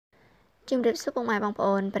ជំរាបសួរពុកម៉ែបងប្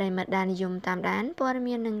អូនប្រិយមិត្តដែលនិយមតាមដានព័ត៌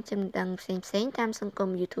មាននិងចំណេះផ្សេងៗតាមសង្គម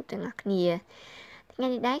YouTube ទាំងអស់គ្នាថ្ងៃ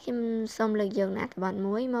នេះដែរខ្ញុំសូមលើកយកអត្ថបទ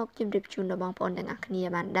មួយមកជម្រាបជូនដល់បងប្អូនទាំងអស់គ្នា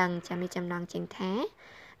បានដឹងចាំមានចំណងជើងថា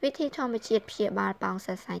វិធីធម្មជាតិព្យាបាលប៉ោងស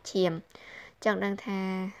រសៃឈាមចង់ដឹងថា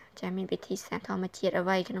ចាំមានវិធីសាស្ត្រធម្មជាតិអ្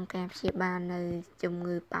វីក្នុងការព្យាបាលនៅជំ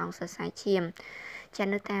ងឺប៉ោងសរសៃឈាមចា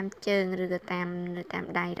នៅតាមជើងឬក៏នៅតាម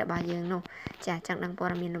ដៃរបស់យើងនោះចាចង់ដឹងព័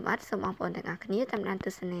ត៌មានលម្អិតសូមបងប្អូនទាំងអស់គ្នាតាមដានទ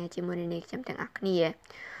ស្សនាជាមួយនឹងខ្ញុំទាំងអស់គ្នា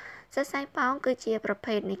សរសៃប៉ោងគឺជាប្រ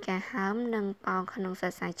ភេទនៃការហើមនិងប៉ោងក្នុងស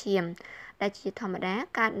រសៃឈាមដែលជាធម្មតា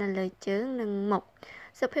កើតនៅលើជើងនិងមុខ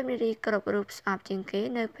សុភាពនារីគ្រប់រូបស្អប់ជាងគេ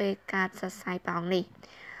នៅពេលកើតសរសៃប៉ោងនេះ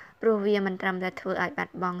ព្រោះវាមិនត្រឹមតែធ្វើឲ្យបា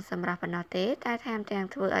ត់បង់សម្រស់ប៉ុណ្ណោះទេតែថែមទាំង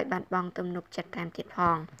ធ្វើឲ្យបាត់បង់ទំនុកចិត្តថែមទៀតផ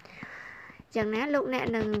ងយ៉ាងណាលោកអ្នក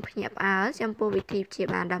នឹងភ្ញាក់ផ្អើលចំពោះវិធីព្យា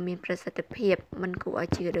បាលដ៏មានប្រសិទ្ធភាពមិនគួរឲ្យ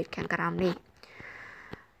ជឿដូចខាងក្រោមនេះ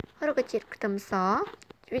រុក្ខជាតិខ្ទឹមស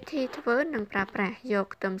វិធីធ្វើនិងប្រើប្រាស់យក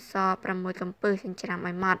ខ្ទឹមស6កំពឹសចិញ្ច្រាំ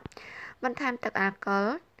ឲ្យម៉ត់បន្ថែមទឹកអាល់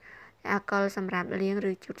កុលសម្រាប់លាង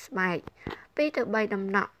ឬជូតស្បែក2ទៅ3ដំ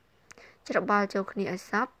ណក់ច្របល់ចូលគ្នាឲ្យ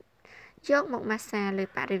សព្វយកមកម៉ាស្សាលើ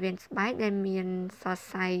បរិវេណស្បែកដែលមានសរ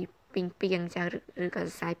សៃពីងចាឬក៏សរ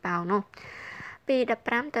សៃប៉ោងនោះពី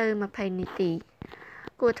15ទៅ20នាទី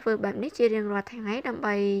គួរធ្វើបែបនេះជារៀងរាល់ថ្ងៃដើម្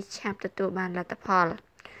បីឆាប់ទទួលបានលទ្ធផល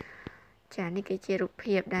ចានេះគឺជារូប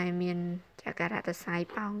ភាពដែលមានចក្ការៈសរសៃ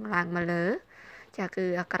ប៉ោងឡើងមកលើចាគឺ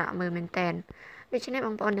អាក្រក់មើលមែនតែនដូច្នេះប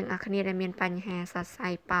ងប្អូនទាំងអស់គ្នាដែលមានបញ្ហាសរសៃ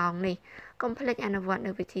ប៉ោងនេះកុំភ្លេចអនុវត្ត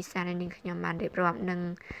នៅវិធីសាស្ត្រដែលនាងខ្ញុំបានរៀបរាប់និង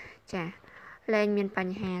ចាលែងមានប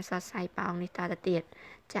ញ្ហាសរសៃប៉ោងនេះតទៅទៀត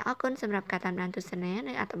ចាអរគុណសម្រាប់ការតាមដានទស្សនា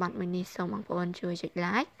នៅអត្ថបទមួយនេះសូមបងប្អូនជួយចុច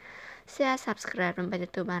like share subscribe ដើម្បីទ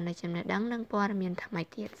ទួលបាននូវចំណេះដឹងនិងព័ត៌មានថ្មី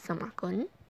ទៀតសូមអរគុណ